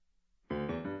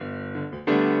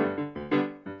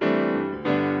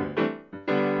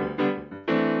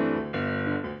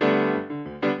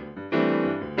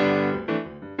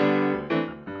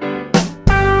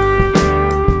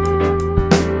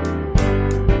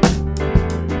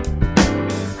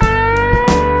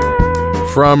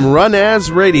From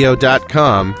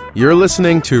runasradio.com, you're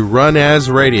listening to Run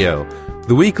As Radio,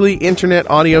 the weekly internet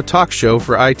audio talk show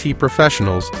for IT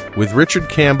professionals with Richard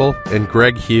Campbell and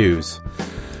Greg Hughes.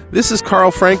 This is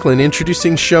Carl Franklin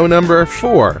introducing show number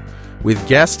 4 with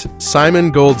guest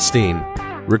Simon Goldstein,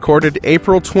 recorded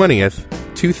April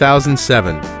 20th,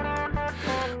 2007.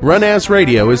 Run As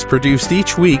Radio is produced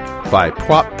each week by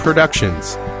PWOP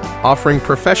Productions, offering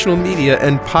professional media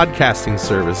and podcasting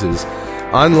services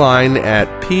online at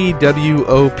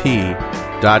pwop.com.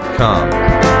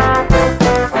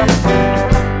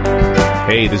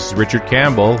 Hey, this is Richard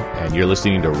Campbell, and you're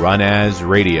listening to Run As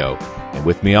Radio. And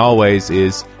with me always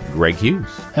is Greg Hughes.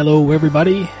 Hello,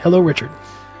 everybody. Hello, Richard.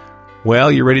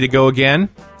 Well, you ready to go again?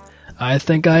 I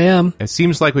think I am. It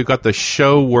seems like we've got the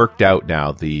show worked out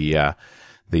now. The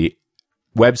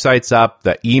website's up,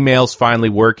 the email's finally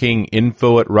working,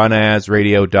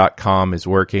 info@runasradio.com is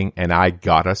working, and I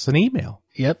got us an email.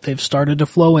 Yep, they've started to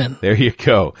flow in. There you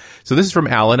go. So this is from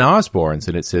Alan Osborne's,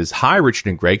 and it says, "Hi, Richard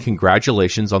and Greg.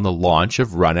 Congratulations on the launch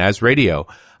of Run As Radio.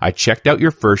 I checked out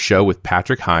your first show with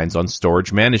Patrick Hines on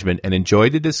storage management and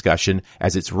enjoyed the discussion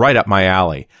as it's right up my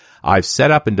alley. I've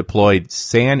set up and deployed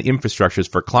SAN infrastructures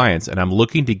for clients, and I'm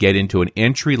looking to get into an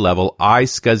entry-level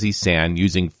iSCSI SAN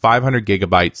using 500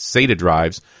 gigabyte SATA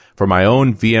drives for my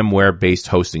own VMware-based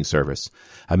hosting service.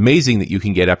 Amazing that you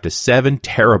can get up to 7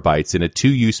 terabytes in a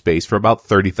 2U space for about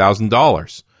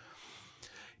 $30,000.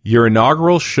 Your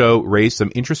inaugural show raised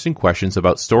some interesting questions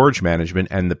about storage management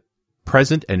and the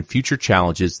present and future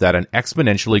challenges that an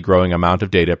exponentially growing amount of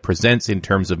data presents in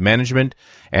terms of management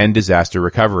and disaster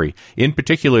recovery. In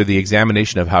particular, the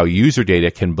examination of how user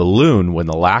data can balloon when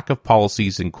the lack of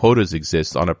policies and quotas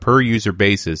exists on a per-user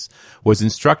basis was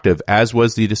instructive, as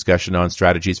was the discussion on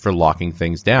strategies for locking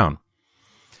things down.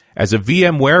 As a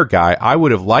VMware guy, I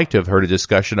would have liked to have heard a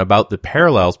discussion about the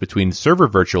parallels between server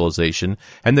virtualization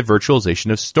and the virtualization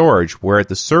of storage, where at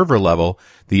the server level,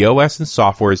 the OS and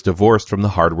software is divorced from the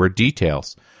hardware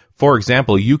details. For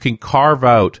example, you can carve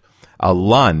out a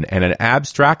LUN and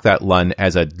abstract that LUN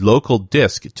as a local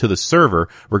disk to the server,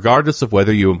 regardless of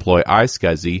whether you employ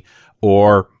iSCSI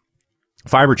or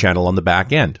Fibre Channel on the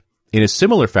back end. In a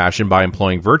similar fashion, by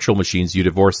employing virtual machines, you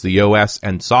divorce the OS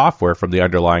and software from the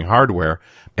underlying hardware,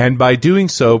 and by doing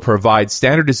so, provide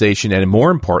standardization and,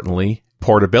 more importantly,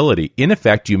 portability. In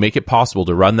effect, you make it possible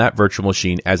to run that virtual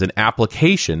machine as an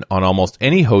application on almost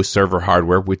any host server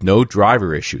hardware with no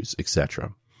driver issues,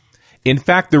 etc. In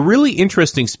fact, the really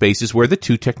interesting space is where the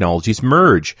two technologies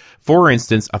merge. For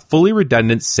instance, a fully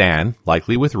redundant SAN,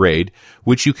 likely with RAID,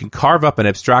 which you can carve up and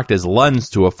abstract as LUNs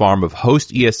to a form of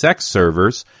host ESX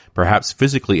servers, perhaps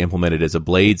physically implemented as a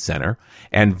blade center,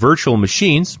 and virtual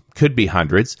machines, could be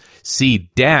hundreds, see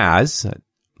DAS,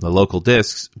 the local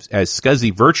disks, as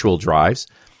SCSI virtual drives,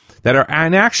 that are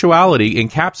in actuality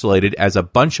encapsulated as a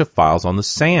bunch of files on the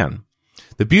SAN.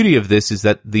 The beauty of this is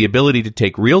that the ability to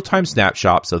take real-time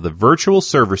snapshots of the virtual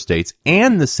server states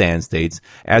and the SAN states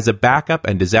as a backup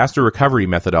and disaster recovery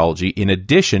methodology in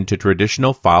addition to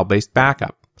traditional file-based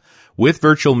backup. With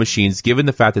virtual machines, given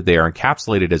the fact that they are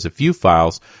encapsulated as a few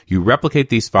files, you replicate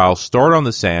these files stored on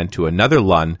the SAN to another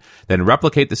LUN, then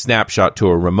replicate the snapshot to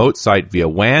a remote site via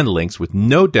WAN links with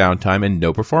no downtime and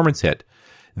no performance hit.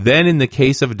 Then, in the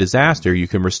case of a disaster, you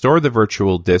can restore the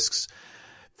virtual disks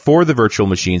for the virtual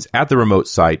machines at the remote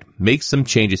site, make some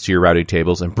changes to your routing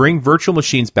tables, and bring virtual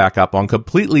machines back up on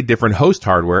completely different host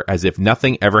hardware as if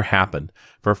nothing ever happened.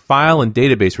 For file and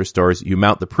database restores, you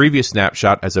mount the previous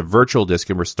snapshot as a virtual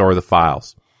disk and restore the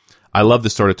files. I love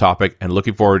this sort of topic and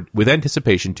looking forward with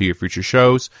anticipation to your future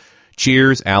shows.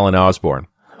 Cheers, Alan Osborne.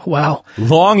 Wow.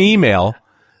 Long email.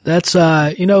 That's,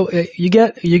 you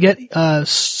get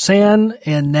SAN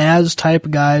and NAS type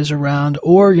guys around,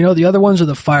 or, the other ones are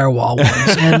the firewall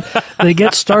ones. And they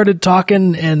get started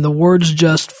talking and the words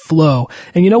just flow.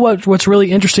 And what's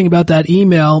really interesting about that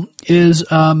email is,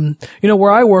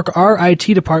 where I work, our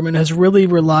IT department has really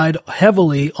relied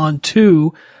heavily on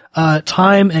two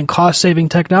time and cost-saving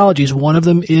technologies. One of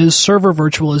them is server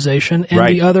virtualization, and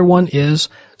right. The other one is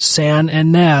SAN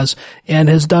and NAS, and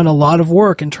has done a lot of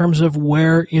work in terms of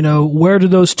where do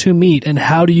those two meet and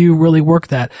how do you really work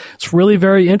that. It's really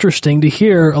very interesting to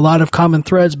hear a lot of common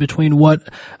threads between what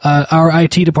our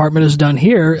IT department has done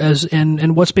here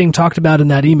and what's being talked about in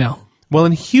that email. Well,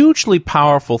 and hugely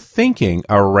powerful thinking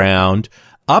around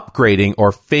upgrading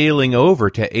or failing over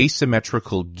to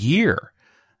asymmetrical gear.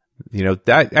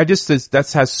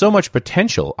 That has so much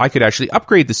potential. I could actually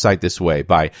upgrade the site this way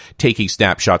by taking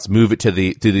snapshots, move it to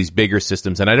these bigger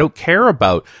systems, and I don't care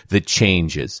about the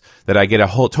changes. That I get a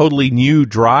whole totally new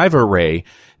drive array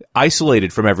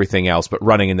isolated from everything else, but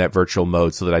running in that virtual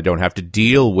mode so that I don't have to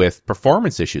deal with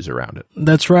performance issues around it.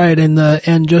 That's right.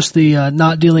 And just the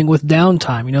not dealing with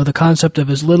downtime, the concept of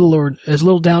as little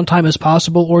downtime as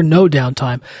possible or no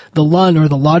downtime, the LUN or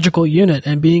the logical unit,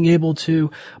 and being able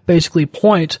to basically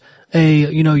point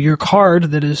your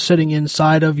card that is sitting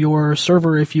inside of your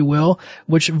server, if you will,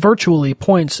 which virtually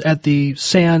points at the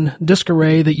SAN disk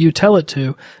array that you tell it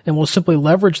to, and will simply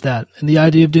leverage that. And the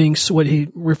idea of doing what he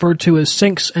referred to as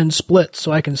syncs and splits.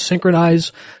 So I can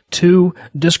synchronize two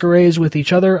disk arrays with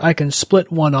each other. I can split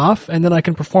one off, and then I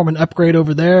can perform an upgrade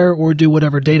over there or do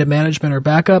whatever data management or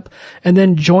backup, and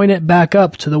then join it back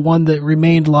up to the one that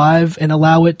remained live and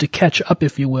allow it to catch up,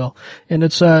 if you will. And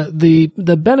it's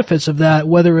the benefits of that,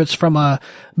 whether it's from a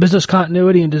business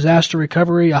continuity and disaster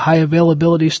recovery, a high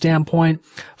availability standpoint,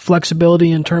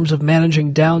 flexibility in terms of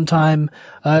managing downtime.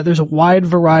 There's a wide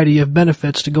variety of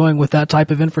benefits to going with that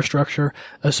type of infrastructure,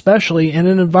 especially in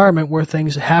an environment where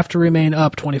things have to remain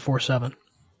up 24/7.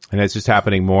 And it's just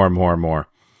happening more and more and more.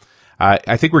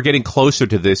 I think we're getting closer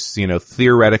to this,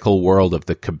 theoretical world of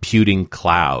the computing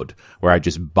cloud, where I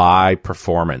just buy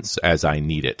performance as I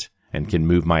need it and can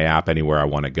move my app anywhere I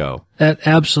want to go.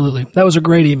 Absolutely. That was a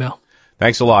great email.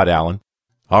 Thanks a lot, Alan.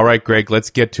 All right, Greg, let's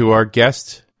get to our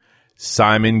guest.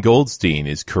 Simon Goldstein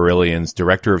is Carillion's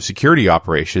Director of Security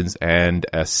Operations and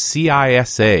a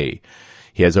CISA.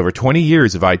 He has over 20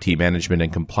 years of IT management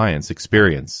and compliance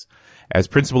experience. As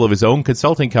principal of his own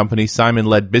consulting company, Simon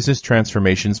led business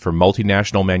transformations for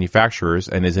multinational manufacturers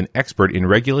and is an expert in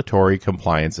regulatory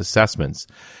compliance assessments.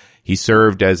 He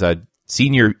served as a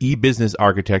senior e-business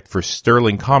architect for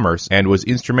Sterling Commerce and was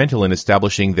instrumental in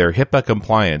establishing their HIPAA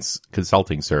compliance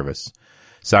consulting service.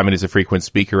 Simon is a frequent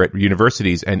speaker at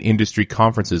universities and industry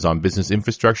conferences on business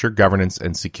infrastructure, governance,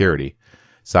 and security.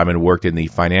 Simon worked in the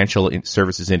financial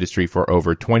services industry for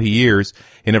over 20 years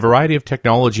in a variety of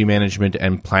technology management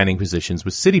and planning positions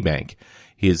with Citibank.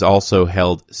 He has also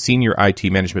held senior IT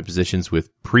management positions with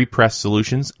Pre-Press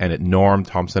Solutions and at Norm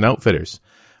Thompson Outfitters.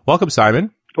 Welcome,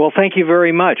 Simon. Well, thank you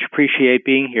very much. Appreciate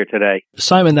being here today.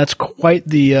 Simon, that's quite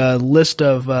the list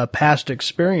of past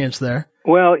experience there.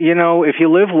 Well, if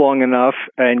you live long enough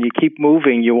and you keep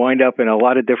moving, you wind up in a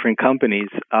lot of different companies.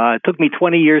 It took me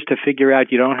 20 years to figure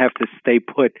out you don't have to stay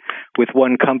put with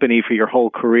one company for your whole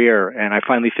career, and I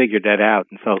finally figured that out.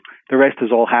 And so the rest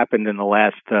has all happened in the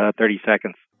last 30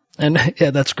 seconds. And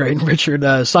yeah, that's great. And Richard,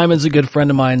 Simon's a good friend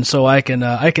of mine, so I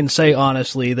can say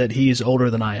honestly that he's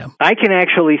older than I am. I can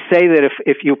actually say that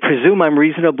if you presume I'm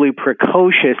reasonably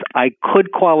precocious, I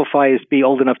could qualify as be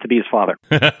old enough to be his father.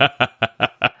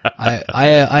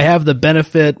 I have the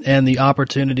benefit and the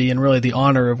opportunity and really the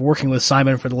honor of working with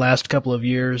Simon for the last couple of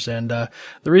years. And the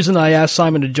reason I asked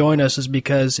Simon to join us is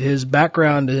because his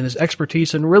background and his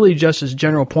expertise and really just his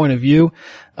general point of view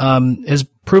has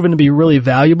proven to be really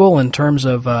valuable in terms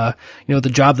of the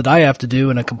job that I have to do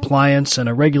in a compliance and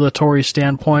a regulatory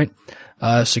standpoint,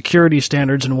 security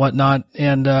standards and whatnot.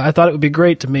 And I thought it would be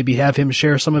great to maybe have him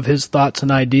share some of his thoughts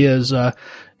and ideas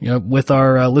with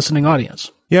our listening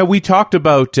audience. Yeah, we talked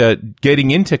about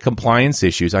getting into compliance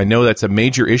issues. I know that's a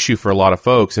major issue for a lot of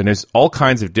folks, and there's all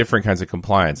kinds of different kinds of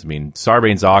compliance. I mean,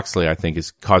 Sarbanes-Oxley, I think,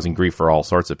 is causing grief for all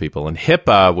sorts of people. And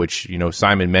HIPAA, which,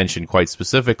 Simon mentioned quite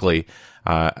specifically,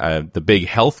 the big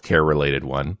healthcare-related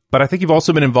one. But I think you've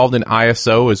also been involved in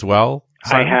ISO as well,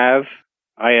 Simon? I have.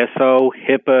 ISO,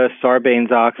 HIPAA,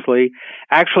 Sarbanes-Oxley.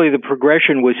 Actually, the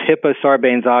progression was HIPAA,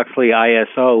 Sarbanes-Oxley,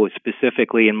 ISO,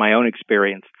 specifically in my own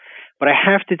experience. But I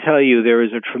have to tell you, there is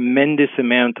a tremendous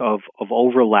amount of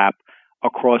overlap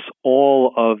across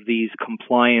all of these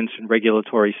compliance and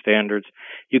regulatory standards.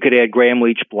 You could add Graham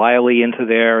Leach Bliley into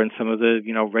there and some of the,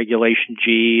 Regulation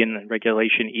G and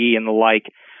Regulation E and the like.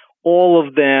 All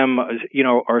of them,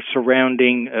 are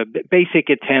surrounding basic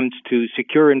attempts to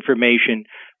secure information,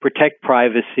 protect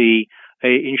privacy,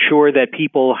 ensure that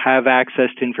people have access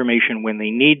to information when they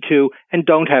need to and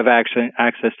don't have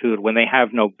access to it when they have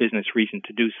no business reason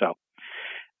to do so.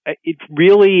 It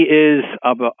really is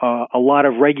a lot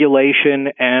of regulation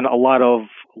and a lot of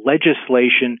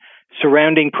legislation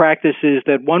surrounding practices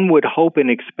that one would hope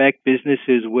and expect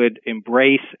businesses would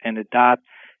embrace and adopt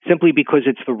simply because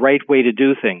it's the right way to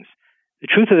do things. The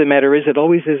truth of the matter is it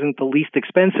always isn't the least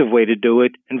expensive way to do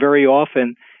it, and very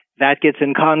often that gets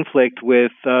in conflict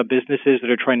with businesses that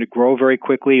are trying to grow very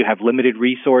quickly, have limited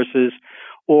resources,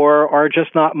 or are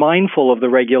just not mindful of the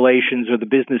regulations or the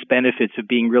business benefits of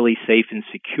being really safe and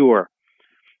secure.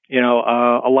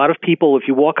 A lot of people, if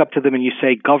you walk up to them and you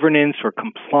say governance or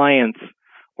compliance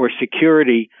or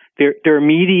security, their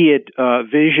immediate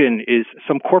vision is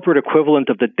some corporate equivalent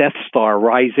of the Death Star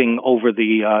rising over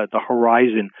the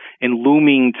horizon and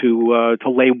looming to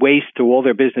lay waste to all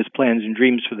their business plans and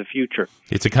dreams for the future.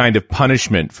 It's a kind of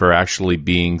punishment for actually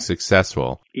being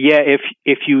successful. Yeah,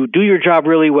 if you do your job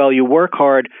really well, you work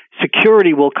hard,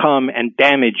 security will come and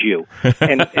damage you.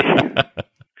 And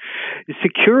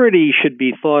security should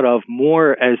be thought of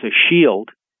more as a shield,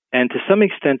 and to some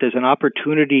extent as an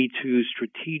opportunity to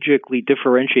strategically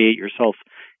differentiate yourself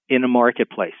in a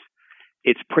marketplace.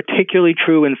 It's particularly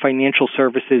true in financial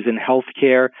services and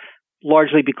healthcare,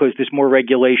 largely because there's more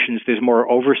regulations, there's more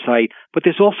oversight, but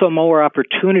there's also more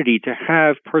opportunity to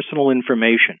have personal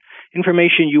information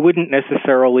you wouldn't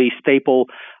necessarily staple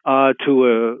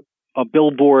to a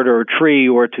billboard or a tree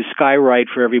or to skywrite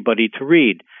for everybody to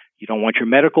read. You don't want your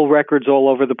medical records all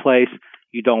over the place.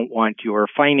 You don't want your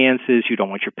finances. You don't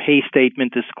want your pay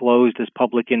statement disclosed as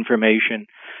public information.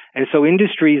 And so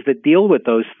industries that deal with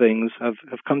those things have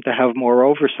come to have more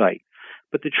oversight.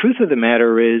 But the truth of the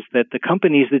matter is that the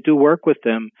companies that do work with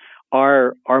them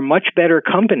are much better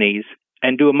companies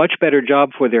and do a much better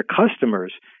job for their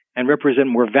customers and represent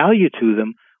more value to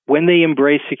them when they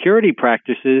embrace security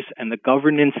practices and the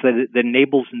governance that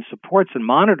enables and supports and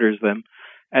monitors them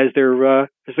as they're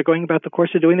going about the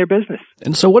course of doing their business.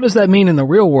 And so what does that mean in the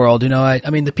real world? I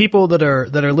mean, the people that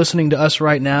are listening to us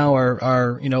right now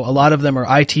are a lot of them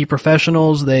are IT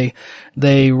professionals. They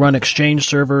run Exchange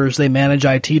servers. They manage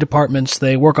IT departments.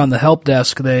 They work on the help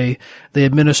desk. They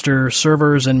administer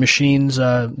servers and machines,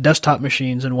 desktop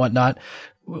machines and whatnot.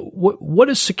 What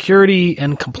does security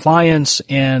and compliance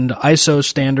and ISO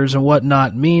standards and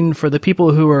whatnot mean for the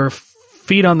people who are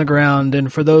feet on the ground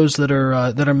and for those that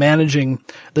are managing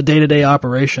the day-to-day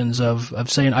operations of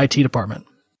say an IT department?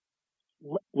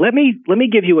 Let me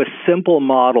give you a simple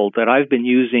model that I've been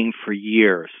using for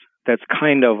years. That's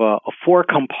kind of a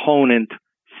 4-component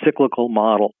cyclical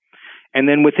model. And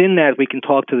then within that, we can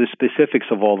talk to the specifics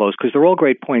of all those because they're all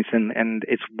great points and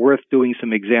it's worth doing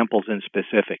some examples in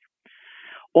specific.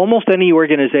 Almost any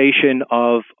organization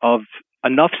of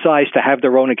enough size to have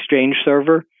their own Exchange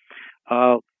server,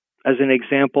 as an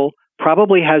example,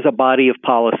 probably has a body of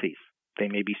policies. They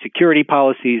may be security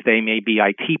policies, they may be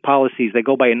IT policies, they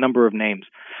go by a number of names.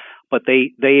 But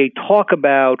they talk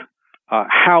about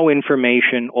how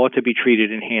information ought to be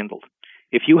treated and handled.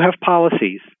 If you have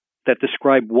policies that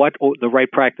describe what the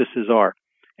right practices are,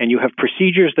 and you have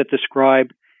procedures that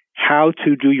describe how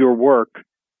to do your work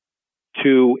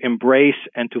to embrace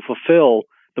and to fulfill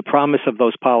the promise of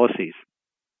those policies,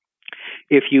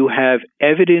 if you have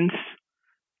evidence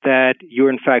that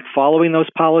you're in fact following those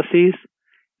policies,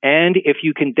 and if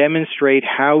you can demonstrate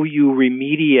how you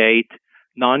remediate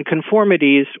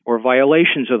nonconformities or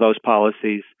violations of those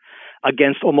policies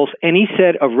against almost any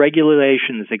set of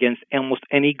regulations, against almost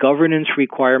any governance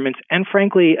requirements, and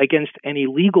frankly, against any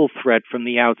legal threat from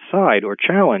the outside or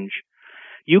challenge,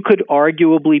 you could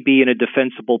arguably be in a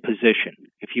defensible position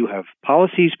if you have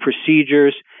policies,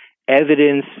 procedures,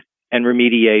 evidence, and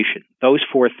remediation, those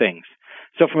 4 things.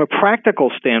 So from a practical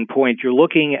standpoint, you're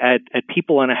looking at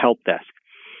people on a help desk.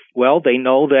 Well, they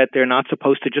know that they're not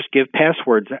supposed to just give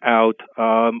passwords out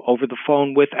over the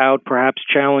phone without perhaps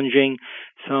challenging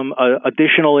some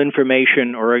additional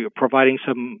information or providing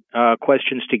some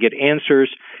questions to get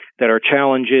answers that are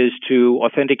challenges to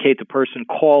authenticate the person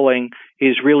calling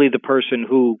is really the person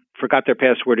who forgot their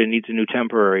password and needs a new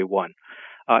temporary one.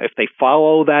 If they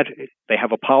follow that, they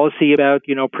have a policy about,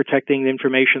 protecting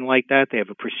information like that. They have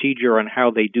a procedure on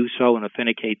how they do so and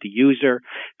authenticate the user.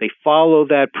 They follow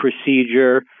that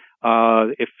procedure.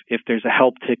 If there's a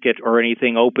help ticket or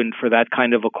anything opened for that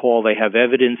kind of a call, they have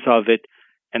evidence of it,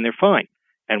 and they're fine.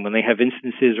 And when they have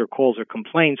instances or calls or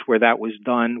complaints where that was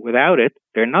done without it,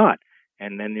 they're not.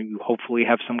 And then you hopefully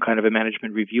have some kind of a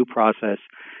management review process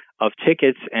of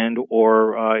tickets and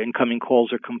or incoming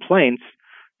calls or complaints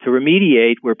to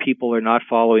remediate where people are not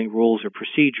following rules or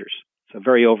procedures. It's a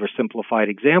very oversimplified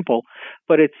example,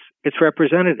 but it's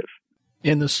representative.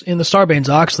 In the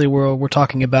Sarbanes-Oxley world, we're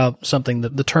talking about something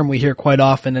that the term we hear quite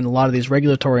often in a lot of these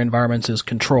regulatory environments is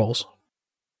controls.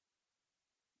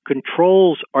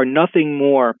 Controls are nothing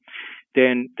more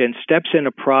than steps in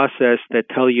a process that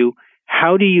tell you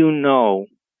how do you know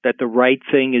that the right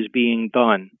thing is being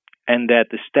done and that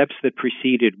the steps that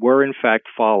preceded were in fact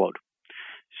followed.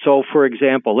 So, for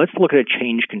example, let's look at a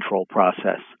change control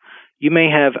process. You may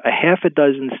have a half a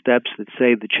dozen steps that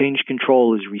say the change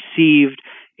control is received,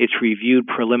 it's reviewed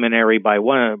preliminary by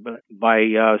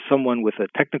someone with a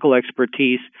technical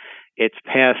expertise, it's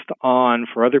passed on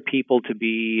for other people to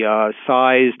be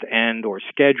sized and or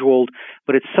scheduled,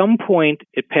 but at some point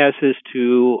it passes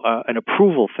to an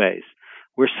approval phase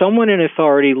where someone in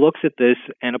authority looks at this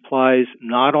and applies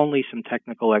not only some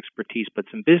technical expertise, but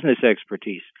some business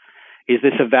expertise. Is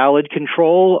this a valid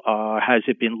control? Has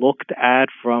it been looked at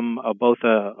from both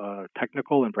a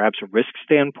technical and perhaps a risk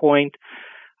standpoint?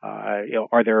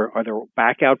 Are there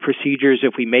back-out procedures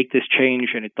if we make this change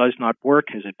and it does not work?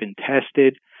 Has it been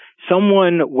tested?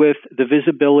 Someone with the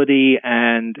visibility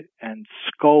and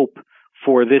scope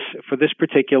for this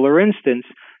particular instance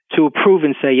to approve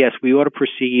and say, yes, we ought to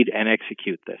proceed and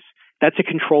execute this. That's a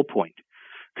control point.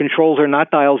 Controls are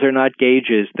not dials, they're not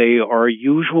gauges. They are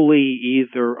usually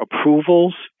either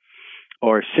approvals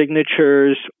or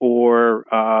signatures or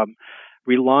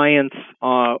reliance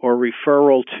or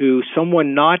referral to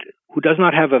someone who does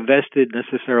not have a vested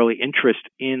necessarily interest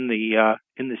in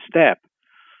the step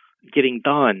getting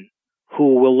done,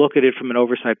 who will look at it from an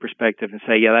oversight perspective and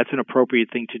say, yeah, that's an appropriate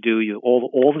thing to do.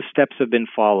 All the steps have been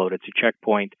followed. It's a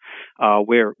checkpoint.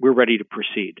 We're ready to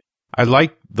proceed. I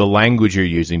like the language you're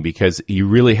using because you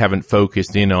really haven't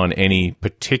focused in on any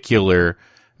particular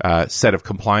set of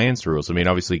compliance rules. I mean,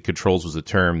 obviously, controls was a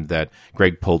term that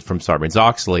Greg pulled from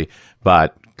Sarbanes-Oxley,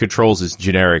 but controls is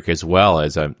generic as well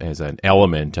as an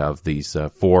element of these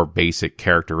four basic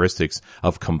characteristics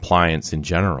of compliance in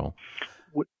general.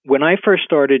 When I first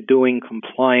started doing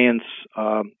compliance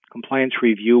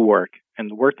review work, and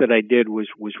the work that I did was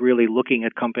really looking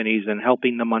at companies and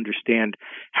helping them understand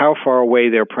how far away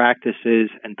their practices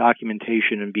and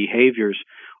documentation and behaviors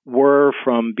were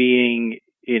from being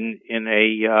in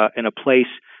a place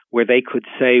where they could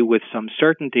say with some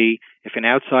certainty, if an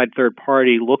outside third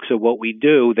party looks at what we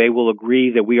do, they will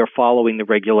agree that we are following the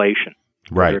regulation,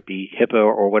 right, whether it be HIPAA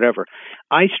or whatever.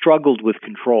 I struggled with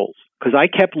controls because I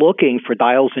kept looking for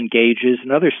dials and gauges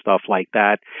and other stuff like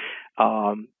that,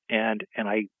 and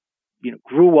I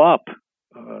grew up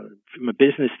from a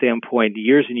business standpoint,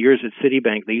 years and years at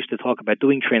Citibank. They used to talk about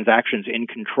doing transactions in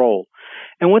control.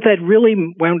 And what that really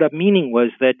wound up meaning was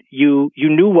that you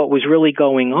knew what was really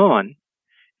going on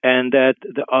and that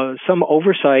some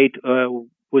oversight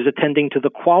was attending to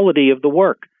the quality of the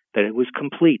work, that it was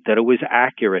complete, that it was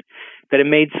accurate, that it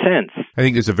made sense. I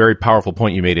think there's a very powerful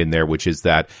point you made in there, which is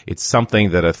that it's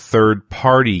something that a third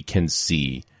party can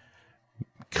see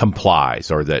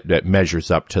complies or that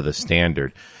measures up to the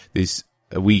standard.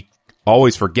 We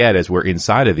always forget as we're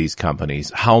inside of these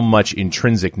companies how much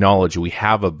intrinsic knowledge we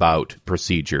have about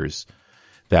procedures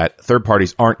that third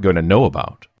parties aren't going to know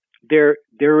about. There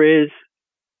is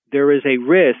a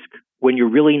risk when you're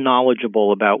really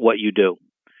knowledgeable about what you do.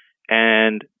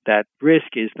 And that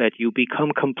risk is that you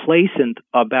become complacent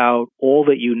about all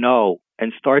that you know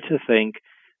and start to think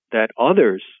that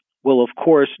others will, of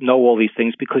course, know all these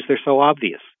things because they're so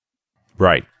obvious.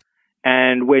 Right.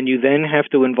 And when you then have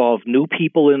to involve new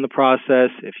people in the process,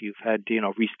 if you've had,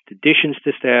 recent additions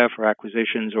to staff or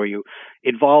acquisitions, or you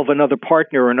involve another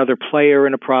partner or another player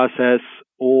in a process,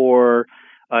 or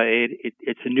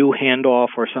it's a new handoff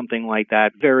or something like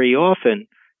that, very often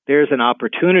there's an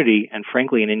opportunity and,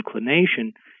 frankly, an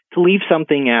inclination to leave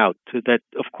something out that,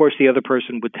 of course, the other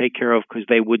person would take care of because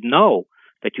they would know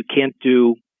that you can't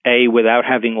do A without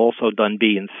having also done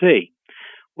B and C.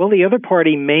 Well, the other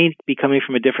party may be coming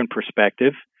from a different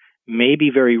perspective, may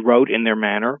be very rote in their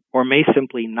manner, or may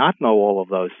simply not know all of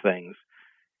those things.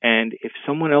 And if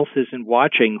someone else isn't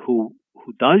watching who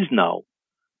does know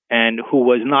and who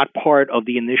was not part of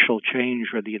the initial change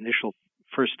or the initial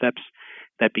first steps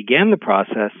that began the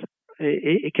process,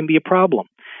 it can be a problem.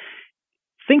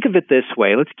 Think of it this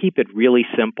way. Let's keep it really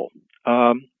simple.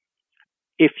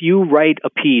 If you write a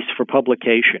piece for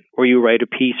publication or you write a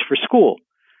piece for school,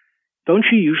 don't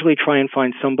you usually try and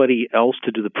find somebody else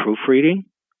to do the proofreading?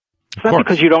 It's not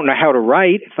because you don't know how to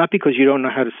write. It's not because you don't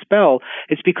know how to spell.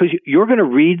 It's because you're going to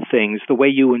read things the way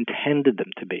you intended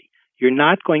them to be. You're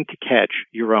not going to catch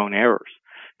your own errors.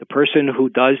 The person who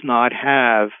does not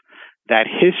have that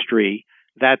history,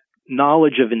 that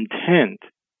knowledge of intent,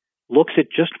 looks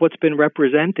at just what's been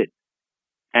represented.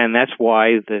 And that's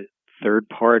why the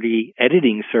third-party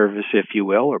editing service, if you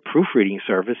will, or proofreading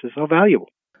service is so valuable.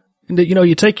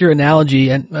 You take your analogy,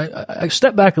 and I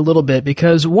step back a little bit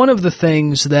because one of the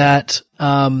things that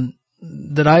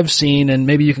I've seen, and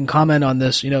maybe you can comment on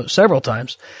this, several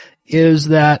times, is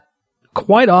that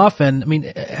quite often,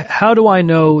 how do I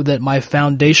know that my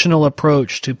foundational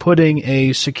approach to putting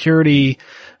a security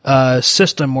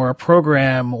system or a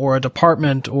program or a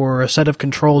department or a set of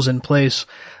controls in place,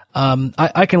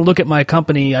 I can look at my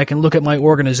company, I can look at my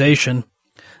organization,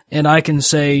 and I can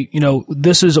say,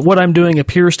 this is what I'm doing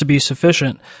appears to be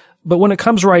sufficient. But when it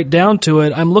comes right down to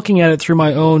it, I'm looking at it through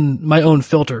my own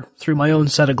filter, through my own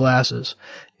set of glasses.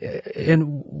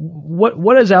 And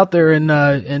what is out there,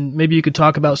 and maybe you could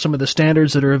talk about some of the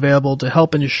standards that are available to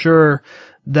help ensure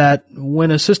that when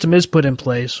a system is put in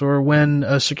place or when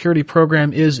a security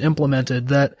program is implemented,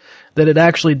 that it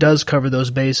actually does cover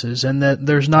those bases and that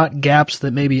there's not gaps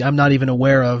that maybe I'm not even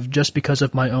aware of just because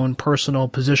of my own personal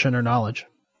position or knowledge.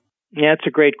 Yeah, it's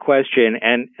a great question,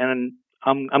 and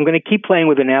I'm going to keep playing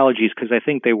with analogies because I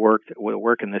think they work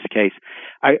in this case.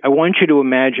 I want you to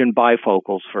imagine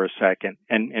bifocals for a second,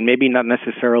 and maybe not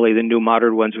necessarily the new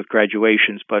modern ones with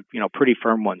graduations, but pretty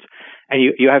firm ones. And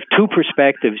you have two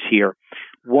perspectives here.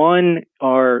 One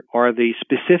are the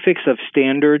specifics of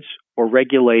standards or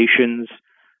regulations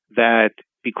that,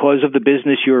 because of the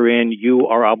business you're in, you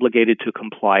are obligated to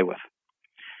comply with.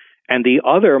 And the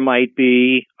other might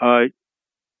be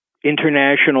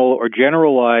international or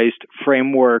generalized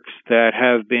frameworks that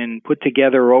have been put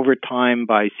together over time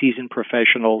by seasoned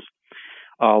professionals,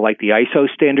 like the ISO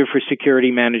standard for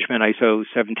security management, ISO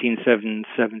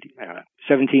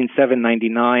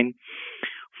 17799,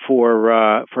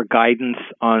 for guidance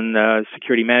on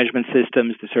security management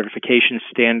systems, the certification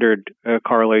standard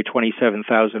corollary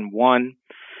 27001.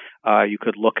 You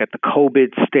could look at the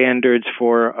COBIT standards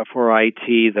for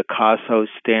IT, the CASO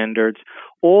standards.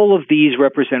 All of these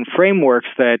represent frameworks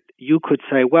that you could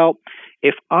say, well,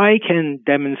 if I can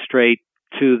demonstrate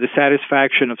to the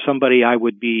satisfaction of somebody I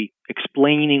would be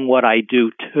explaining what I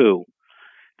do to,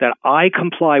 that I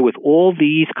comply with all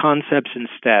these concepts and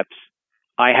steps,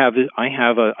 I have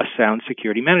a sound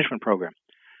security management program.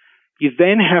 You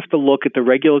then have to look at the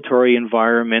regulatory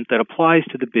environment that applies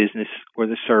to the business or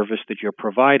the service that you're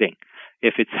providing.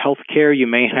 If it's healthcare, you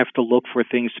may have to look for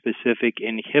things specific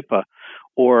in HIPAA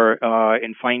or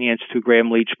in finance through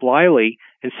Graham Leach Bliley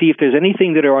and see if there's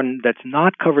anything that's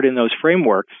not covered in those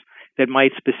frameworks that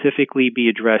might specifically be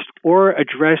addressed or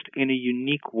addressed in a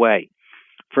unique way.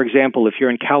 For example, if you're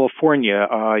in California,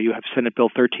 you have Senate Bill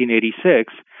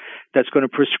 1386 that's going to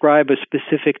prescribe a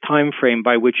specific time frame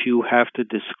by which you have to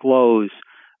disclose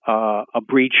a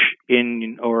breach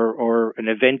in or an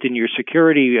event in your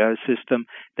security system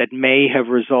that may have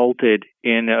resulted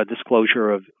in a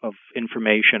disclosure of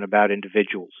information about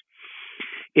individuals.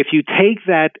 If you take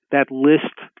that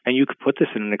list and you could put this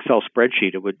in an Excel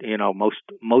spreadsheet, it would,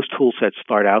 most tool sets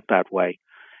start out that way.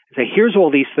 Say, here's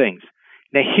all these things.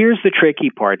 Now, here's the tricky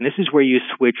part, and this is where you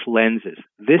switch lenses.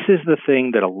 This is the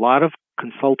thing that a lot of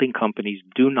consulting companies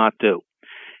do not do.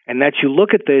 And that you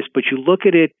look at this, but you look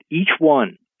at it, each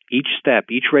one, each step,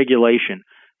 each regulation,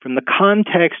 from the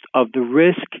context of the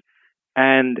risk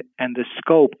and the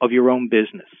scope of your own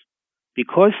business.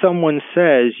 Because someone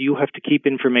says you have to keep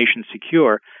information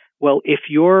secure, well, if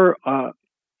you're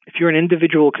an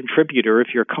individual contributor,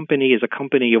 if your company is a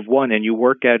company of one and you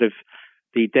work out of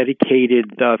the dedicated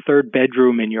third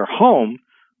bedroom in your home,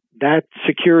 that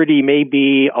security may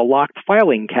be a locked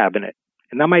filing cabinet.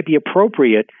 And that might be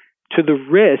appropriate to the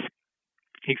risk,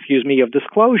 of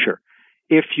disclosure.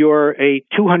 If you're a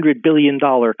 $200 billion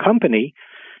company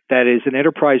that is an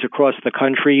enterprise across the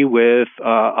country with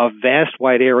a vast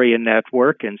wide area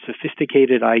network and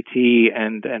sophisticated IT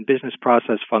and business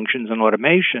process functions and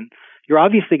automation, you're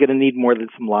obviously going to need more than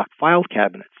some locked file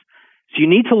cabinets. So you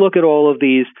need to look at all of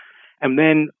these and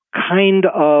then kind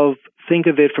of think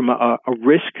of it from a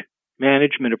risk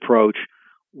management approach.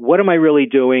 What am I really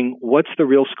doing? What's the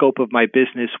real scope of my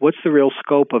business? What's the real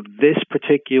scope of this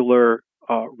particular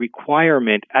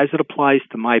requirement as it applies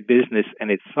to my business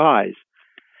and its size?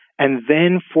 And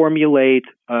then formulate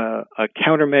a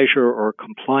countermeasure or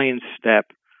compliance step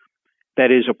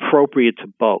that is appropriate to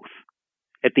both.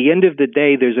 At the end of the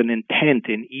day, there's an intent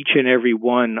in each and every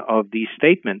one of these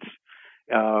statements.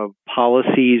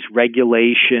 Policies,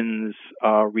 regulations,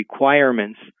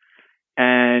 requirements,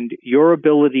 and your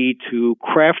ability to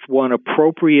craft one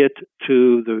appropriate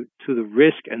to the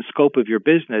risk and scope of your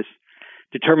business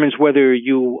determines whether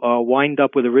you wind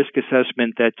up with a risk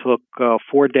assessment that took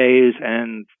 4 days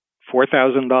and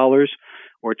 $4,000,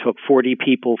 or took 40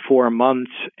 people 4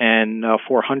 months and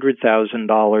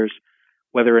 $400,000,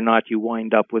 whether or not you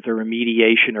wind up with a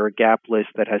remediation or a gap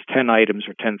list that has 10 items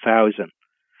or 10,000.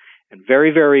 And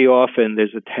very, very often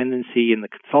there's a tendency in the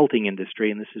consulting industry,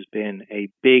 and this has been a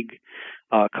big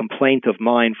complaint of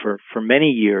mine for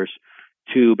many years,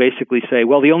 to basically say,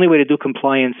 well, the only way to do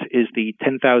compliance is the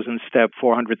 10,000-step,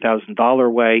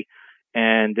 $400,000 way.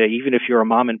 And even if you're a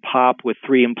mom and pop with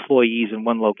 3 employees in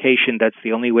one location, that's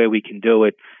the only way we can do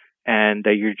it. And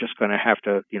you're just going to have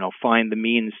to, find the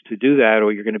means to do that,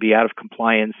 or you're going to be out of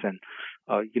compliance and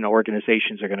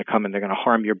organizations are going to come and they're going to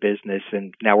harm your business.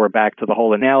 And now we're back to the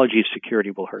whole analogy of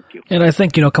security will hurt you. And I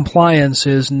think, compliance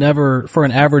is never, for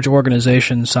an average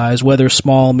organization size, whether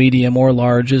small, medium, or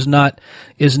large, is not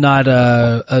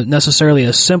necessarily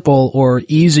a simple or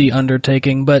easy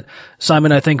undertaking. But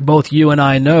Simon, I think both you and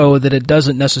I know that it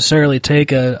doesn't necessarily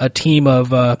take a team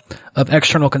of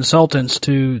external consultants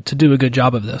to do a good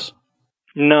job of this.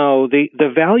 No, the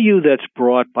value that's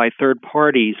brought by third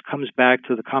parties comes back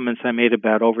to the comments I made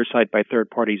about oversight by third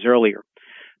parties earlier.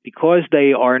 Because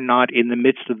they are not in the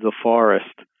midst of the forest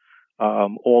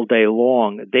all day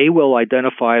long, they will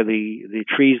identify the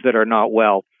trees that are not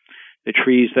well, the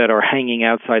trees that are hanging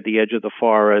outside the edge of the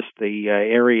forest, the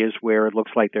areas where it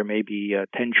looks like there may be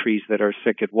 10 trees that are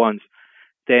sick at once.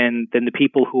 Then the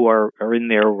people who are in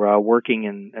there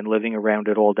working and living around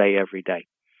it all day, every day.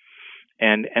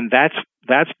 And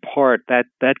that's part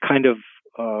that kind of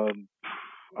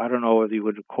I don't know if you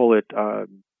would call it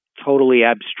totally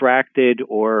abstracted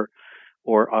or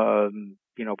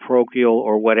parochial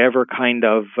or whatever kind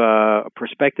of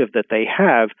perspective that they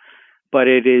have, but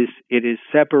it is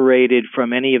separated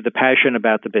from any of the passion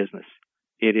about the business.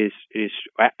 It is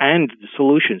and the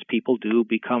solutions. People do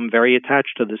become very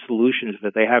attached to the solutions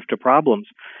that they have to problems,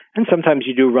 and sometimes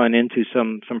you do run into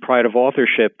some pride of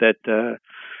authorship that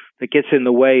gets in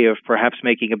the way of perhaps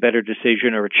making a better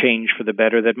decision or a change for the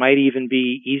better that might even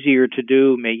be easier to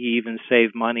do, may even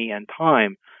save money and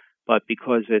time. But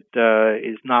because it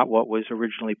is not what was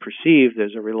originally perceived,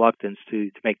 there's a reluctance to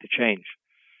make the change.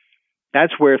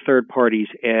 That's where third parties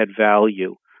add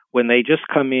value. When they just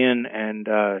come in and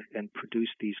produce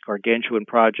these gargantuan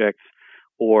projects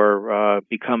or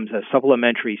becomes a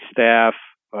supplementary staff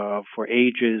for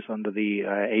ages under the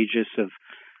aegis of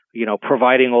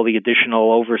providing all the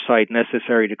additional oversight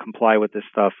necessary to comply with this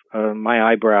stuff,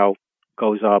 my eyebrow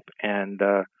goes up and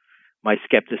my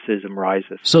skepticism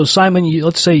rises. So, Simon,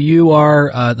 let's say you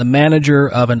are the manager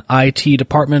of an IT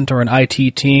department or an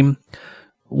IT team.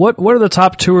 What are the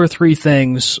top 2 or 3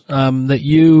 things that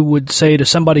you would say to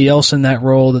somebody else in that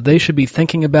role that they should be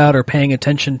thinking about or paying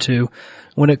attention to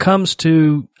when it comes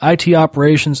to IT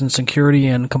operations and security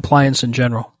and compliance in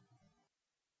general?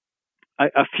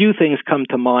 A few things come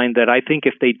to mind that I think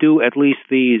if they do at least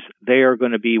these, they are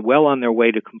going to be well on their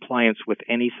way to compliance with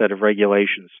any set of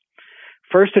regulations.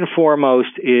 First and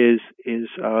foremost is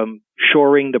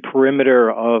shoring the perimeter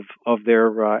of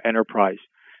their enterprise.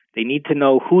 They need to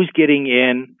know who's getting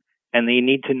in, and they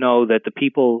need to know that the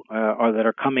people that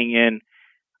are coming in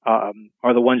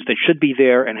are the ones that should be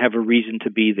there and have a reason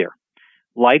to be there.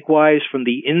 Likewise, from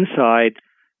the inside,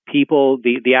 people,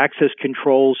 the access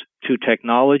controls to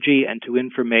technology and to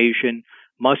information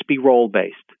must be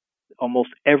role-based. Almost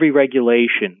every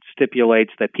regulation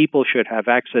stipulates that people should have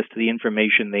access to the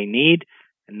information they need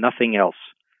and nothing else.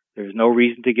 There's no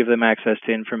reason to give them access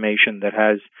to information that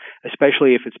has,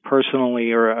 especially if it's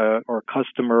personally or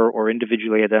customer or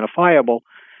individually identifiable,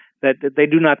 that they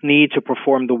do not need to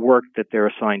perform the work that they're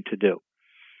assigned to do.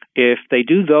 If they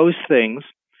do those things,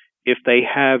 if they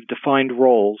have defined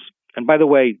roles, and by the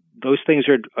way, those things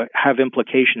have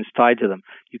implications tied to them.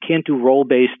 You can't do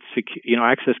role-based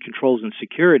access controls and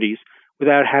securities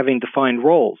without having defined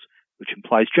roles, which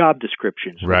implies job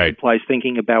descriptions, right. Which implies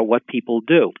thinking about what people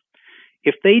do.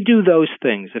 If they do those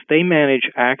things, if they manage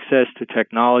access to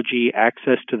technology,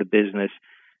 access to the business,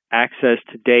 access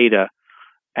to data,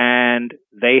 and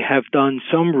they have done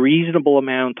some reasonable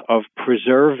amount of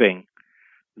preserving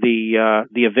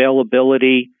the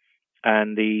availability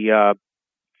and the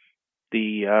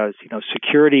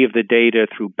security of the data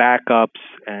through backups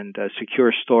and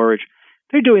secure storage,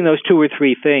 they're doing those 2 or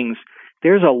 3 things.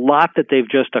 There's a lot that they've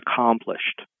just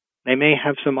accomplished. They may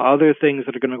have some other things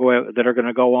that are going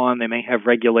to go on. They may have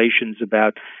regulations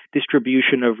about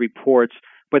distribution of reports,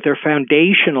 but they're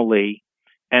foundationally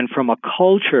and from a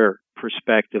culture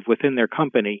perspective within their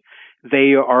company,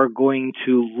 they are going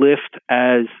to lift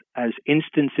as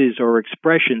instances or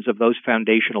expressions of those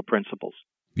foundational principles.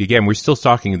 Again, we're still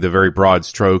talking the very broad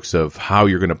strokes of how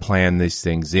you're going to plan these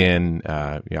things in.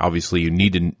 Obviously, you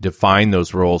need to define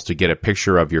those roles to get a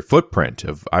picture of your footprint.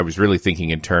 I was really thinking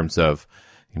in terms of,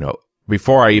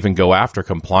 before I even go after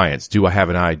compliance, do I have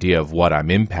an idea of what I'm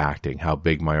impacting, how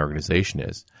big my organization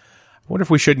is? I wonder if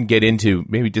we shouldn't get into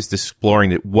maybe just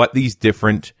exploring what these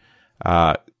different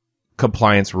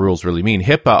compliance rules really mean.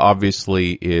 HIPAA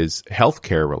obviously is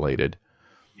healthcare related.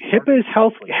 HIPAA is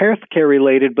healthcare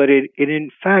related, but it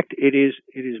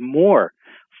is more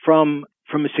from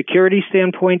a security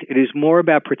standpoint. It is more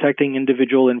about protecting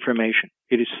individual information.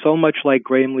 It is so much like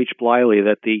Graham Leach Bliley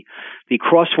that the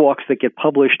crosswalks that get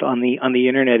published on the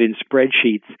internet in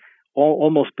spreadsheets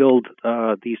almost build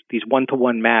these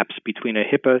one-to-one maps between a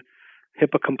HIPAA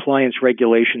compliance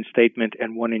regulation statement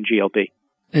and one in GLB.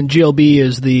 And GLB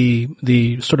is the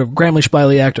sort of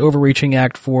Gramlich-Biley Act, overreaching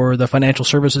act for the financial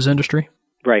services industry?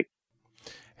 Right.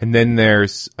 And then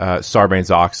there's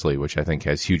Sarbanes-Oxley, which I think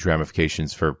has huge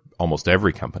ramifications for almost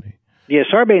every company. Yeah,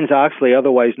 Sarbanes-Oxley,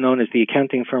 otherwise known as the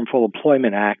Accounting Firm Full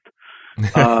Employment Act.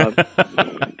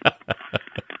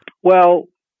 Well,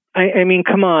 I mean,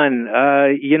 come on.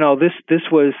 This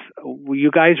was,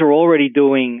 you guys are already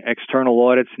doing external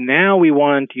audits. Now we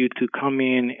want you to come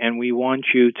in and we want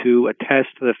you to attest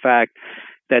to the fact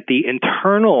that the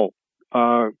internal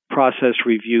process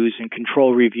reviews and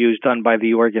control reviews done by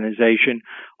the organization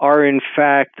are in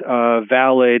fact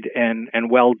valid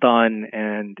and well done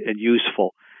and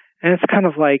useful. And it's kind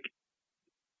of like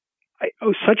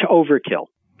such overkill.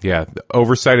 Yeah, the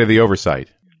oversight of the oversight.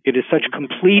 It is such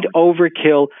complete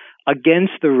overkill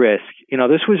against the risk.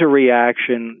 This was a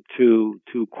reaction to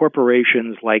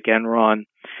corporations like Enron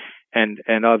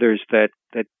and others that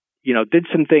did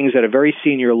some things at a very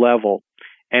senior level.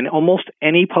 And almost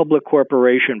any public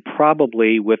corporation,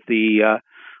 probably with the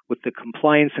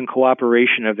compliance and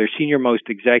cooperation of their senior-most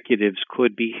executives,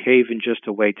 could behave in just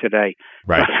a way today.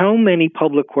 Right. But how many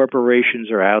public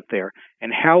corporations are out there,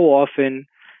 and how often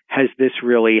has this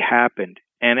really happened?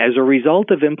 And as a result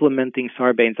of implementing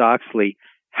Sarbanes-Oxley,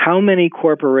 how many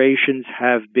corporations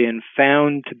have been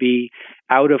found to be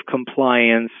out of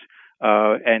compliance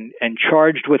and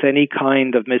charged with any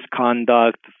kind of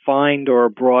misconduct, fined or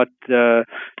brought to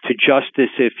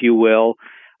justice, if you will?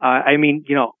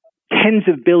 Tens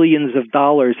of billions of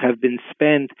dollars have been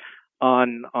spent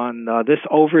on this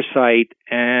oversight,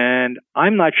 and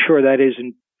I'm not sure that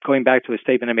isn't, going back to a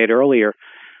statement I made earlier,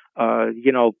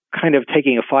 kind of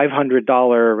taking a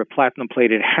 $500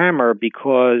 platinum-plated hammer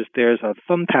because there's a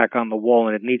thumbtack on the wall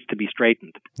and it needs to be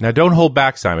straightened. Now, don't hold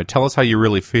back, Simon. Tell us how you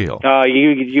really feel.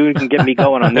 You can get me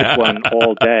going on this one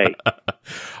all day.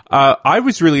 I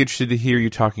was really interested to hear you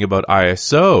talking about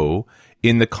ISO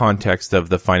in the context of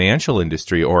the financial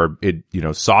industry or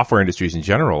software industries in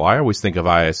general. I always think of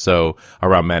ISO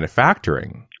around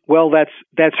manufacturing. Well,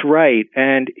 that's right.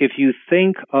 And if you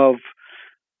think of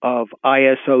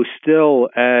ISO still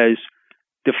as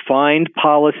defined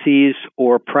policies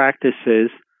or practices,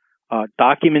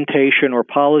 documentation or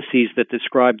policies that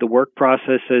describe the work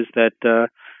processes that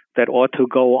ought to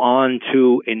go on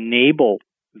to enable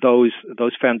those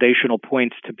foundational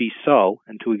points to be so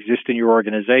and to exist in your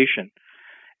organization,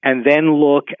 and then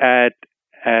look at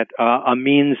a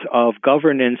means of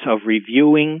governance of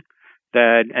reviewing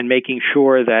that and making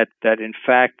sure that in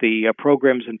fact the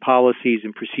programs and policies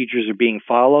and procedures are being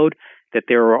followed, that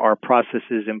there are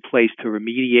processes in place to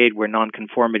remediate where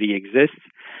nonconformity exists.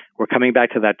 We're coming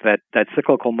back to that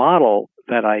cyclical model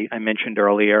that I mentioned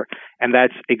earlier, and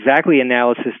that's exactly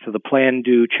analysis to the Plan,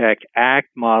 Do, Check, Act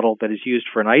model that is used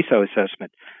for an ISO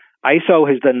assessment. ISO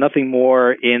has done nothing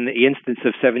more in the instance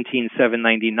of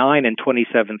 17799 and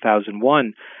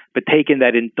 27001, but taken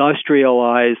that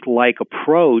industrialized-like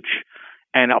approach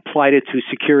and applied it to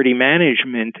security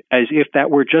management as if that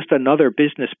were just another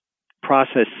business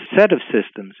process set of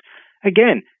systems.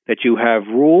 Again, that you have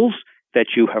rules,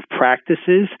 that you have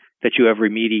practices, that you have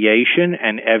remediation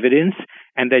and evidence,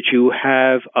 and that you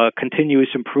have a continuous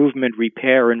improvement,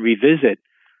 repair, and revisit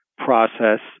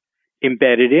process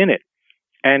embedded in it.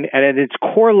 And at its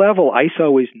core level,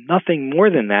 ISO is nothing more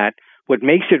than that. What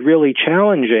makes it really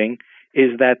challenging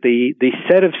is that the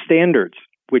set of standards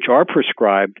which are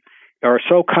prescribed are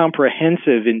so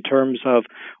comprehensive in terms of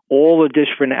all the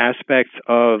different aspects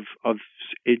of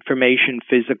information,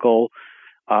 physical,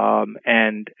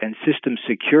 and system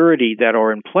security that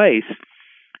are in place,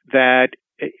 that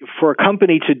for a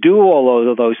company to do all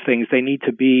of those things, they need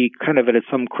to be kind of at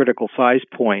some critical size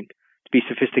point to be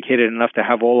sophisticated enough to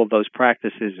have all of those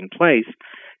practices in place,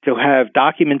 to have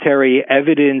documentary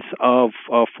evidence of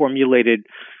formulated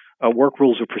work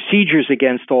rules or procedures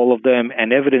against all of them,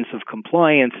 and evidence of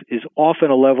compliance is often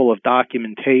a level of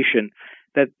documentation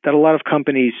that a lot of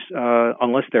companies,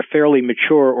 unless they're fairly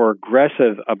mature or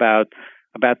aggressive about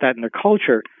that in their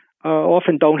culture,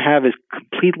 often don't have as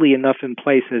completely enough in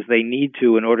place as they need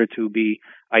to in order to be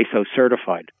ISO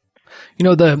certified.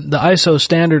 The ISO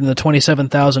standard and the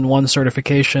 27001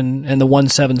 certification and the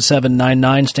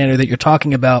 17799 standard that you're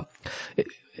talking about,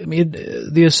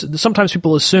 sometimes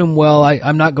people assume, well,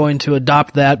 I'm not going to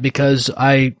adopt that because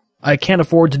I I can't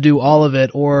afford to do all of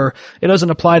it, or it doesn't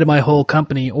apply to my whole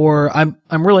company, or I'm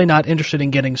really not interested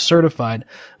in getting certified.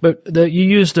 But you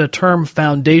used the term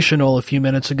foundational a few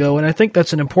minutes ago, and I think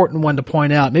that's an important one to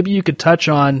point out. Maybe you could touch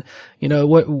on,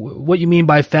 what you mean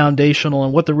by foundational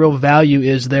and what the real value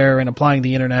is there in applying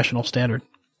the international standard.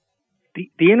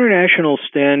 The international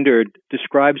standard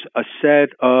describes a set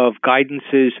of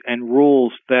guidances and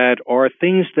rules that are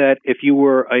things that if you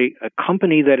were a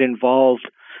company that involved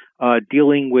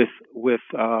dealing with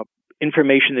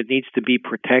information that needs to be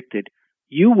protected,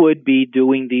 you would be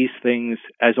doing these things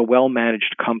as a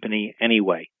well-managed company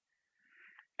anyway.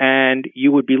 And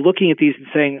you would be looking at these and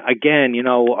saying, again,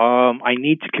 I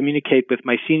need to communicate with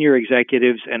my senior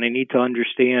executives, and I need to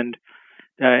understand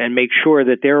and make sure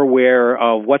that they're aware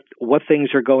of what things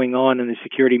are going on in the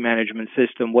security management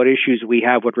system, what issues we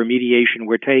have, what remediation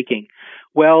we're taking.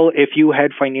 Well, if you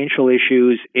had financial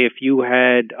issues, if you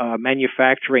had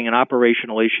manufacturing and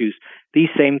operational issues, these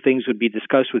same things would be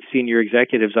discussed with senior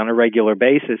executives on a regular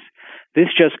basis. This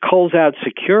just calls out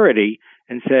security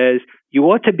and says you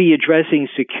ought to be addressing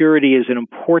security as an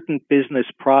important business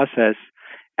process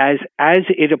as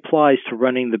it applies to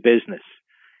running the business.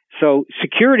 So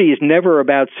security is never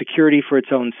about security for its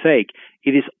own sake.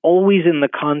 It is always in the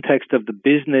context of the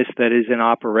business that is in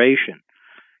operation.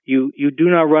 You do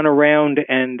not run around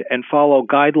and follow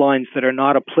guidelines that are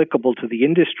not applicable to the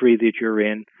industry that you're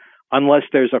in unless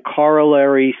there's a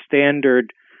corollary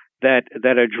standard that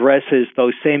addresses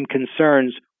those same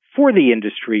concerns for the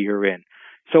industry you're in.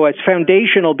 So it's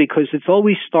foundational because it's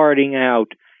always starting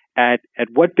out at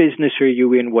what business are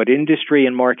you in, what industry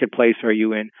and marketplace are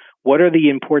you in, what are the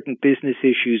important business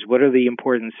issues, what are the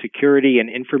important security and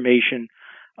information,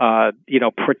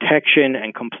 protection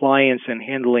and compliance and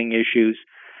handling issues.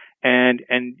 And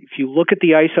if you look at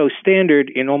the ISO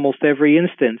standard in almost every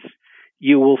instance,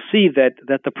 you will see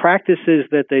that the practices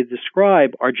that they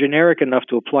describe are generic enough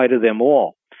to apply to them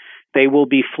all. They will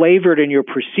be flavored in your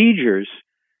procedures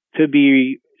to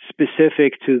be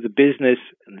specific to the business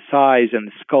and the size and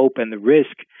the scope and the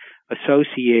risk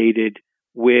associated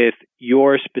with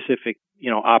your specific,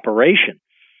 operation.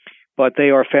 But they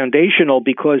are foundational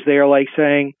because they are like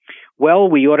saying, well,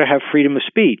 we ought to have freedom of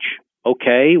speech.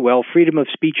 Okay, well, freedom of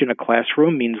speech in a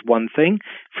classroom means one thing.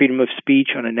 Freedom of speech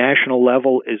on a national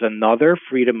level is another.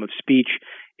 Freedom of speech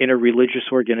in a religious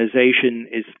organization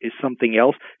is something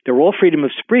else. They're all freedom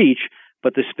of speech,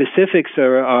 but the specifics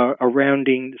are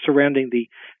surrounding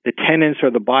the tenets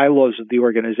or the bylaws of the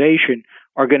organization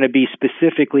are going to be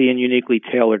specifically and uniquely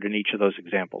tailored in each of those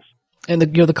examples. And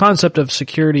the concept of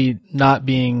security not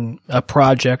being a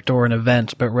project or an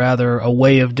event, but rather a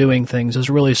way of doing things is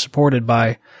really supported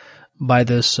by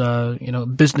this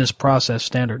business process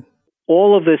standard.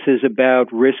 All of this is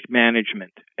about risk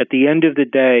management. At the end of the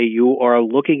day, you are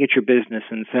looking at your business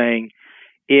and saying,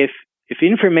 if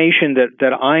information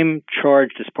that I'm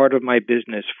charged as part of my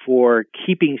business for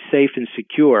keeping safe and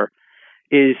secure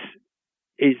is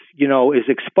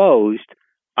exposed,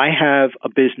 I have a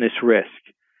business risk.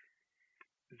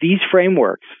 These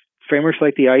frameworks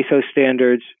like the ISO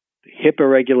standards, HIPAA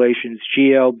regulations,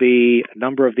 GLB, a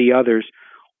number of the others,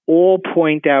 all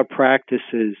point out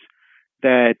practices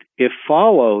that, if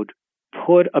followed,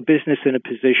 put a business in a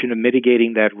position of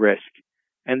mitigating that risk.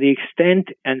 And the extent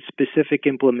and specific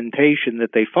implementation that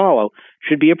they follow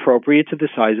should be appropriate to the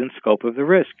size and scope of the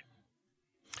risk.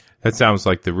 That sounds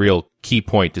like the real key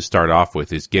point to start off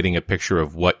with is getting a picture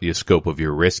of what the scope of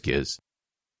your risk is.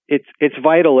 It's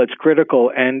vital, it's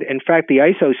critical, and in fact, the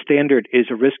ISO standard is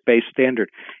a risk-based standard.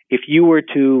 If you were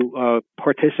to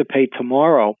participate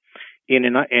tomorrow in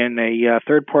a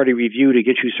third-party review to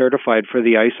get you certified for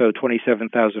the ISO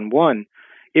 27001,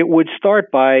 it would start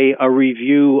by a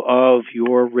review of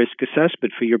your risk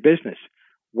assessment for your business.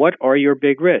 What are your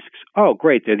big risks? Oh,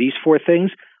 great, there are these 4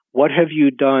 things. What have you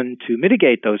done to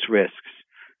mitigate those risks?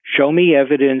 Show me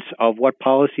evidence of what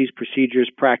policies,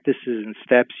 procedures, practices, and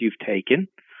steps you've taken.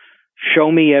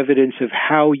 Show me evidence of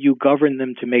how you govern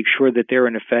them to make sure that they're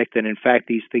in effect and, in fact,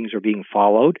 these things are being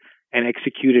followed and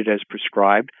executed as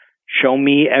prescribed. Show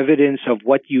me evidence of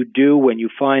what you do when you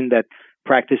find that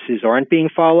practices aren't being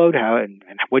followed, how and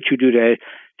what you do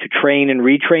to train and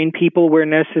retrain people where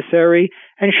necessary,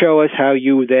 and show us how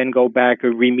you then go back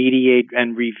and remediate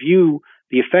and review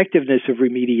the effectiveness of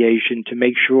remediation to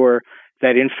make sure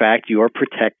that, in fact, you are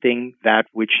protecting that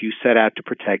which you set out to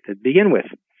protect to begin with.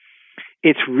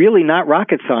 It's really not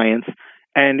rocket science,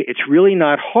 and it's really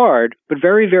not hard, but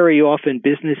very, very often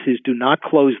businesses do not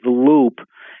close the loop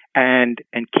and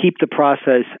keep the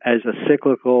process as a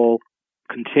cyclical,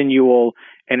 continual,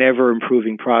 and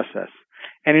ever-improving process.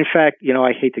 And in fact,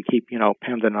 I hate to keep,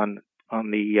 pounding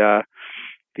on the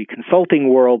consulting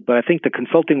world, but I think the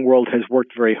consulting world has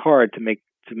worked very hard to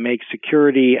make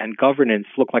security and governance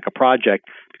look like a project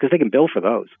because they can bill for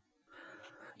those.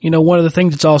 One of the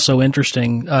things that's also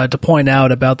interesting to point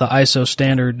out about the ISO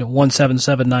standard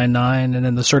 17799 and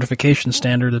then the certification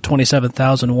standard, the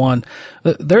 27001,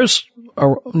 there's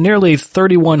nearly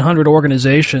 3,100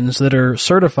 organizations that are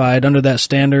certified under that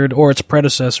standard or its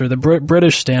predecessor, the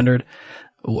British standard.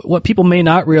 What people may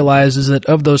not realize is that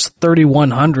of those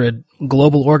 3,100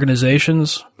 global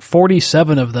organizations,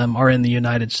 47 of them are in the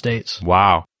United States.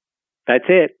 Wow. That's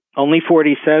it. Only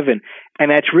 47. And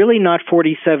that's really not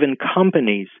 47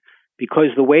 companies, because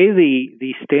the way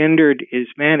the standard is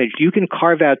managed, you can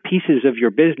carve out pieces of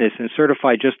your business and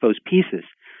certify just those pieces.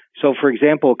 So, for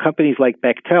example, companies like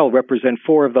Bechtel represent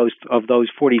 4 of those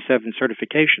 47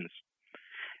 certifications.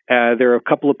 There are a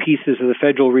couple of pieces of the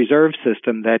Federal Reserve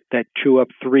System that chew up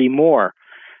 3 more.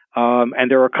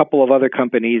 And there are a couple of other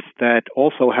companies that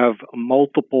also have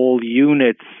multiple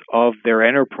units of their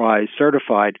enterprise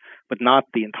certified, but not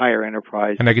the entire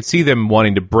enterprise. And I could see them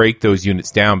wanting to break those units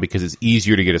down because it's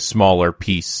easier to get a smaller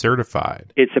piece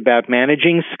certified. It's about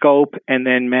managing scope and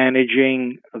then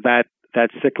managing that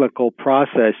cyclical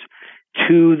process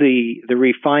to the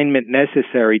refinement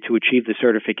necessary to achieve the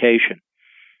certification.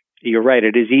 You're right.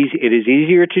 It is easy. It is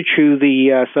easier to chew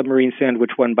the submarine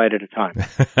sandwich one bite at a time.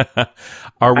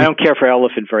 I don't care for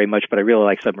elephant very much, but I really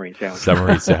like submarine sandwiches.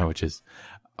 Submarine sandwiches.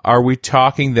 Are we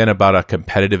talking then about a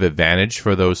competitive advantage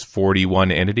for those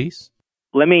 41 entities?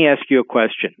 Let me ask you a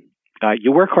question.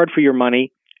 You work hard for your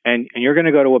money, and you're going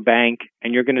to go to a bank,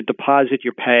 and you're going to deposit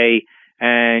your pay,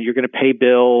 and you're going to pay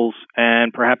bills,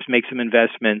 and perhaps make some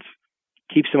investments,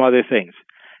 keep some other things.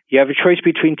 You have a choice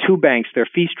between 2 banks. Their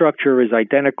fee structure is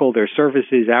identical. Their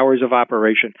services, hours of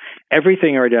operation,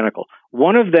 everything are identical.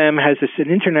 One of them has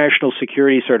an international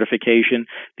security certification.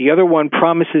 The other one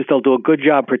promises they'll do a good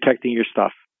job protecting your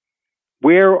stuff.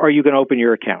 Where are you going to open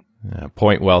your account?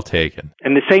 Point well taken.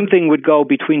 And the same thing would go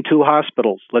between 2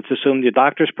 hospitals. Let's assume the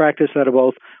doctors practice out of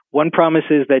both. One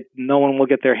promises that no one will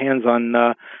get their hands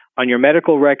on your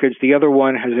medical records. The other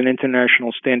one has an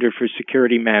international standard for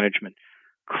security management.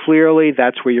 Clearly,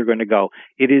 that's where you're going to go.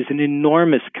 It is an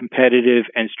enormous competitive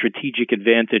and strategic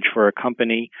advantage for a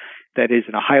company that is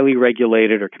in a highly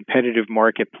regulated or competitive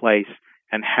marketplace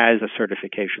and has a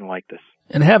certification like this.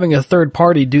 And having a third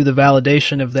party do the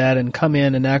validation of that and come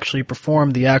in and actually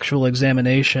perform the actual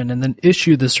examination and then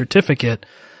issue the certificate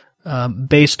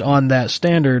based on that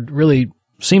standard really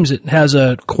seems it has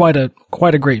quite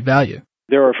a great value.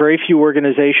 There are very few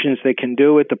organizations that can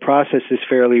do it. The process is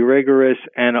fairly rigorous,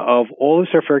 and of all the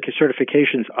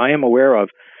certifications I am aware of,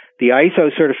 the ISO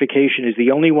certification is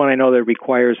the only one I know that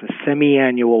requires a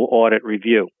semi-annual audit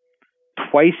review,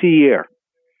 twice a year.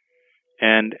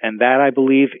 And that, I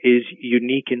believe, is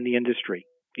unique in the industry.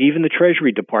 Even the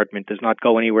Treasury Department does not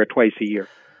go anywhere twice a year.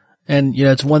 And,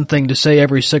 it's one thing to say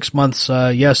every 6 months,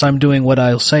 yes, I'm doing what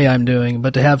I'll say I'm doing,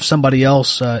 but to have somebody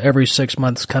else every 6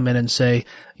 months come in and say,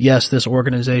 yes, this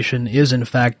organization is in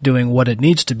fact doing what it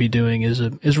needs to be doing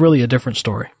is really a different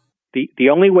story. The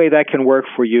only way that can work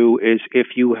for you is if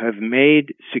you have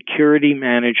made security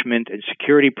management and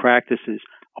security practices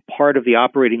a part of the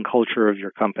operating culture of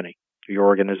your company, your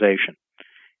organization.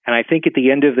 And I think at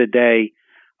the end of the day,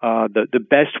 the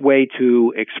best way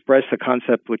to express the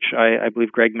concept, which I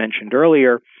believe Greg mentioned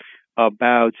earlier,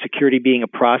 about security being a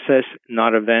process,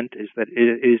 not an event, is that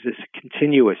it is this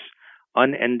continuous,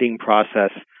 unending process,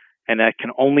 and that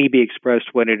can only be expressed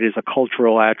when it is a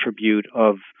cultural attribute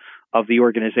of the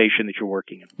organization that you're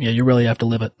working in. Yeah, you really have to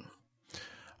live it.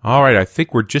 All right, I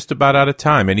think we're just about out of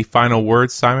time. Any final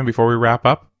words, Simon, before we wrap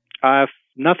up?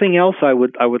 Nothing else. I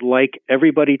would like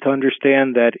everybody to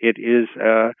understand that it is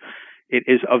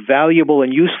a valuable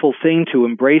and useful thing to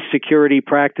embrace security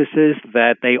practices,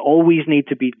 that they always need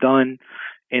to be done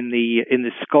in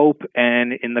the scope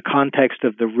and in the context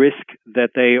of the risk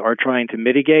that they are trying to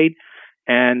mitigate,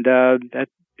 and that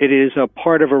it is a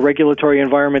part of a regulatory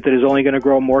environment that is only going to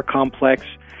grow more complex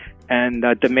and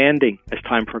demanding as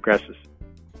time progresses.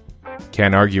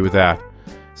 Can't argue with that.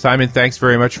 Simon, thanks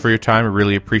very much for your time. I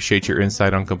really appreciate your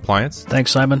insight on compliance.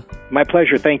 Thanks, Simon. My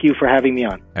pleasure. Thank you for having me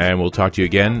on. And we'll talk to you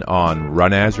again on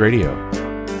Run As Radio.